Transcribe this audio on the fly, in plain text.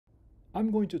I'm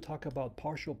going to talk about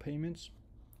partial payments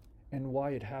and why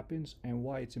it happens and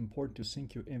why it's important to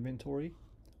sync your inventory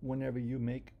whenever you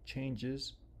make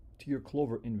changes to your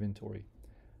Clover inventory.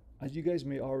 As you guys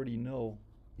may already know,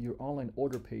 your online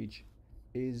order page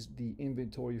is the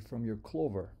inventory from your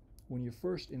Clover. When you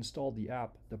first install the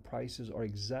app, the prices are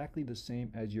exactly the same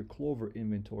as your Clover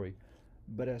inventory.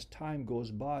 But as time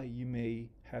goes by, you may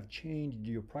have changed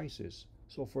your prices.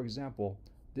 So for example,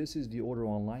 this is the order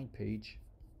online page.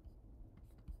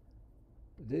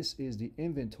 This is the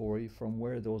inventory from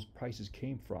where those prices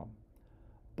came from.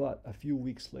 But a few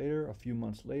weeks later, a few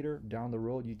months later, down the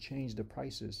road, you change the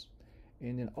prices.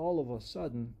 And then all of a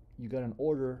sudden, you got an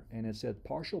order and it said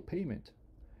partial payment.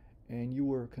 And you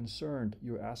were concerned,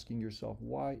 you're asking yourself,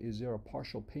 why is there a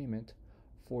partial payment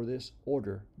for this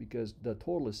order? Because the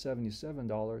total is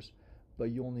 $77,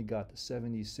 but you only got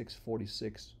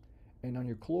 $76.46. And on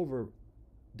your Clover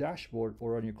dashboard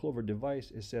or on your Clover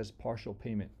device, it says partial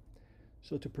payment.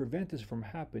 So to prevent this from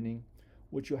happening,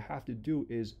 what you'll have to do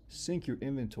is sync your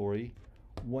inventory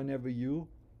whenever you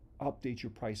update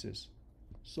your prices.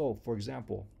 So for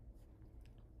example,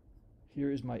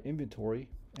 here is my inventory,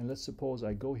 and let's suppose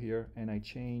I go here and I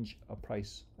change a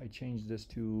price. I change this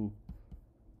to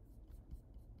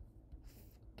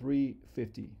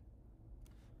 $3.50.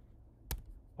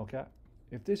 Okay,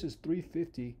 if this is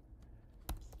 $3.50,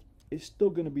 it's still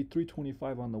going to be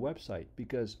 $3.25 on the website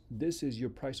because this is your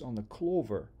price on the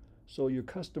Clover. So your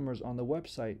customers on the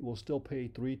website will still pay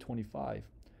 $3.25.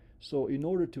 So in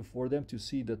order for them to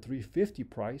see the $3.50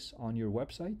 price on your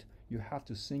website, you have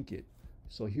to sync it.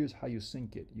 So here's how you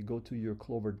sync it. You go to your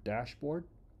Clover dashboard,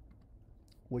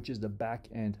 which is the back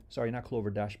end. Sorry, not Clover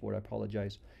dashboard, I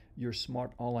apologize. Your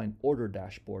smart online order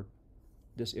dashboard,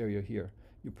 this area here.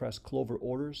 You press Clover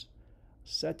orders,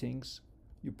 settings,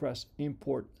 you press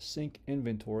import sync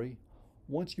inventory.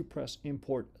 Once you press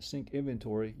import sync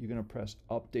inventory, you're going to press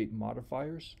update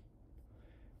modifiers.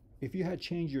 If you had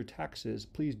changed your taxes,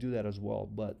 please do that as well.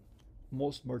 But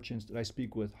most merchants that I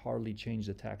speak with hardly change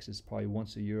the taxes, probably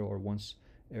once a year or once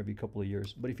every couple of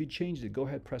years. But if you changed it, go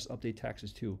ahead, press update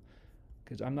taxes too,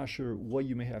 because I'm not sure what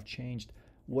you may have changed.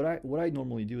 What I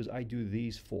normally do is I do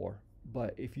these four.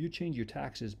 But if you change your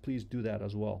taxes, please do that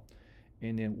as well.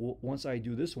 And then once I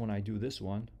do this one, I do this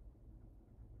one.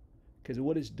 Because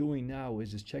what it's doing now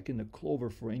is it's checking the Clover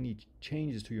for any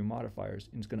changes to your modifiers,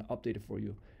 and it's going to update it for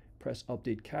you. Press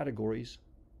update categories,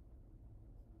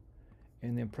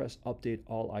 and then press update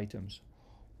all items.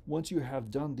 Once you have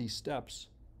done these steps,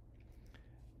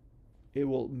 it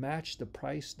will match the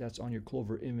price that's on your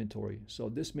Clover inventory. So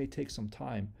this may take some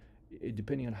time,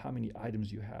 depending on how many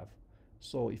items you have.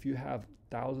 So if you have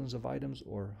thousands of items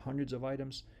or hundreds of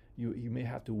items, you may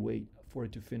have to wait for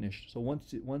it to finish. So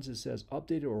once it says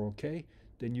updated or okay,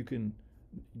 then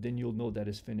you'll know that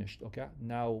it's finished. Okay,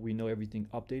 now we know everything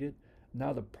updated.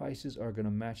 Now the prices are going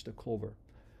to match the Clover.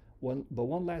 But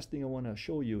one last thing I want to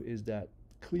show you is that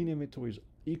clean inventory is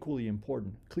equally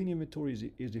important. Clean inventory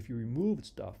is if you remove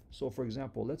stuff. So for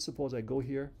example, let's suppose I go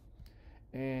here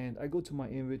and I go to my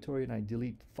inventory and I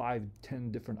delete 5,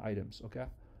 10 different items. Okay,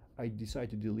 I decide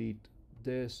to delete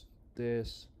this,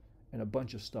 and a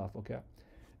bunch of stuff. Okay,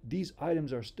 these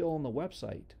items are still on the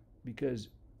website because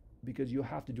you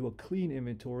have to do a clean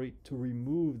inventory to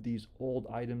remove these old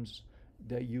items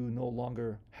that you no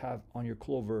longer have on your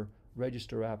Clover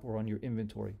register app or on your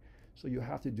inventory. So you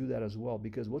have to do that as well,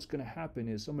 because what's going to happen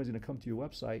is somebody's going to come to your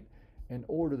website and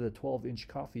order the 12-inch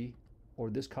coffee or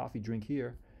this coffee drink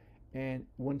here, and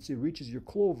once it reaches your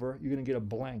Clover, you're going to get a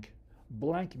blank.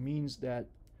 Blank means that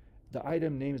the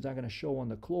item name is not going to show on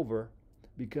the Clover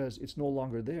because it's no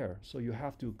longer there. So you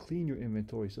have to clean your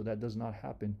inventory so that does not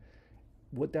happen.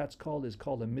 What that's called is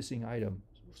called a missing item.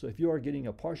 So if you are getting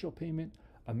a partial payment,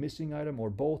 a missing item, or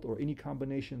both, or any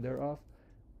combination thereof,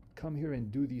 come here and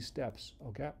do these steps.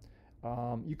 Okay,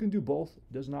 you can do both.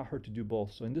 It does not hurt to do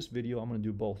both. So in this video, I'm going to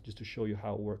do both just to show you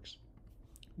how it works.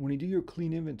 When you do your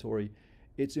clean inventory,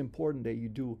 it's important that you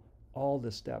do all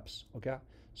the steps. Okay,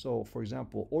 so for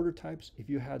example, order types, if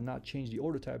you had not changed the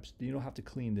order types, then you don't have to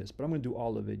clean this, but I'm going to do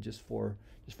all of it just for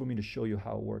me to show you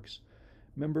how it works.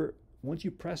 Remember, once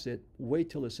you press it, wait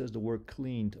till it says the word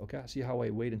cleaned. Okay, see how I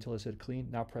wait until it said clean?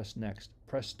 Now press next.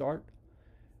 Press start.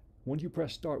 Once you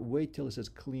press start, wait till it says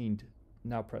cleaned.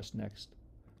 Now press next.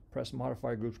 Press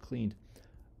modifier groups cleaned.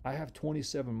 I have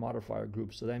 27 modifier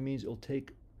groups, so that means it'll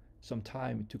take some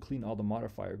time to clean all the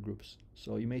modifier groups.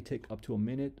 So it may take up to a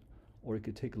minute, or it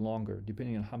could take longer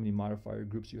depending on how many modifier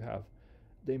groups you have.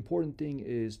 The important thing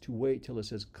is to wait till it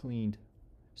says cleaned.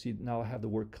 See, now I have the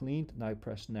word cleaned. Now I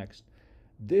press next.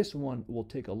 This one will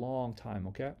take a long time.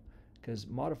 Okay, because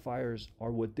modifiers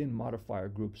are within modifier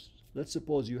groups. Let's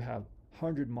suppose you have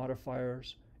 100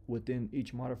 modifiers within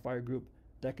each modifier group.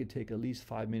 That could take at least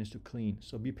 5 minutes to clean.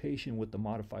 So be patient with the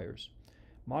modifiers.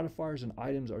 Modifiers and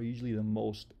items are usually the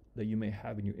most that you may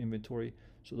have in your inventory.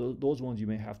 So those ones you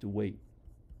may have to wait.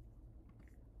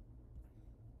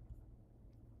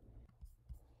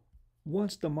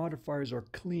 Once the modifiers are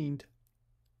cleaned,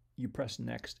 you press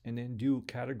next and then do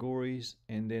categories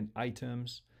and then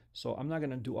items. So I'm not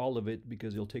going to do all of it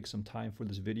because it'll take some time for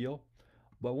this video.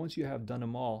 But once you have done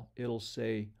them all, it'll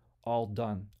say all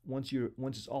done. Once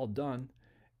it's all done,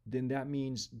 then that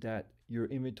means that your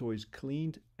inventory is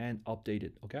cleaned and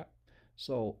updated. Okay,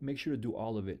 so make sure to do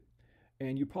all of it.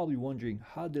 And you're probably wondering,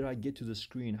 how did I get to the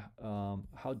screen? How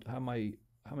am I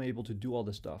able to do all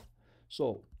this stuff?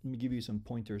 So let me give you some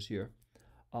pointers here.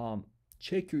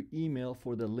 Check your email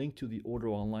for the link to the order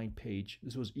online page.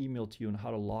 This was emailed to you on how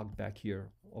to log back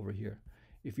here over here.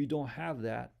 If you don't have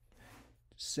that,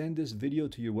 send this video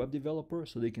to your web developer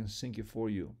so they can sync it for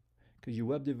you, because your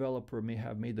web developer may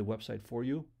have made the website for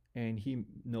you and he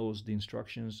knows the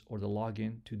instructions or the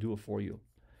login to do it for you.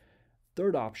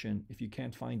 Third option, if you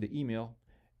can't find the email,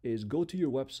 is go to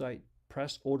your website,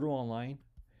 press order online,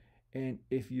 and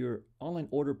if your online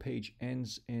order page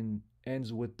ends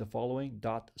with the following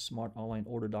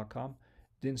 .smartonlineorder.com,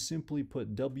 then simply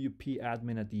put WP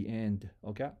admin at the end.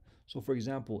 Okay, so for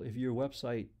example, if your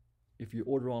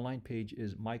order online page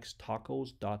is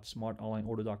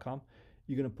mikestacos.smartonlineorder.com,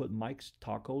 you're going to put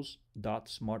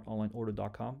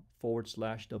mikestacos.smartonlineorder.com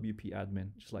 /WP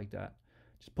admin, just like that.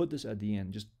 Just put this at the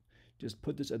end. Just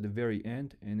put this at the very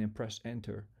end and then press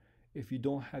enter. If you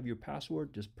don't have your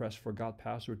password, just press forgot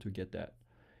password to get that.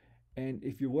 And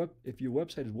if your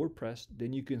website is WordPress,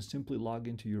 then you can simply log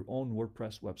into your own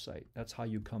WordPress website. That's how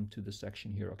you come to the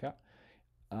section here. Okay.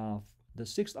 The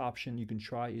sixth option you can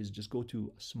try is just go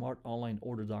to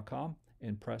smartonlineorder.com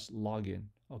and press login.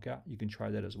 Okay, you can try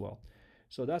that as well.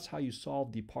 So that's how you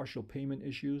solve the partial payment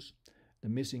issues, the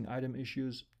missing item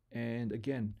issues, and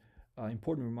again,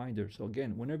 important reminder. So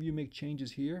again, whenever you make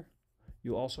changes here,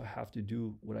 you also have to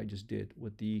do what I just did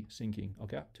with the syncing,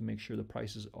 okay, to make sure the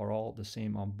prices are all the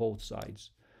same on both sides.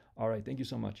 All right, thank you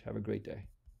so much. Have a great day.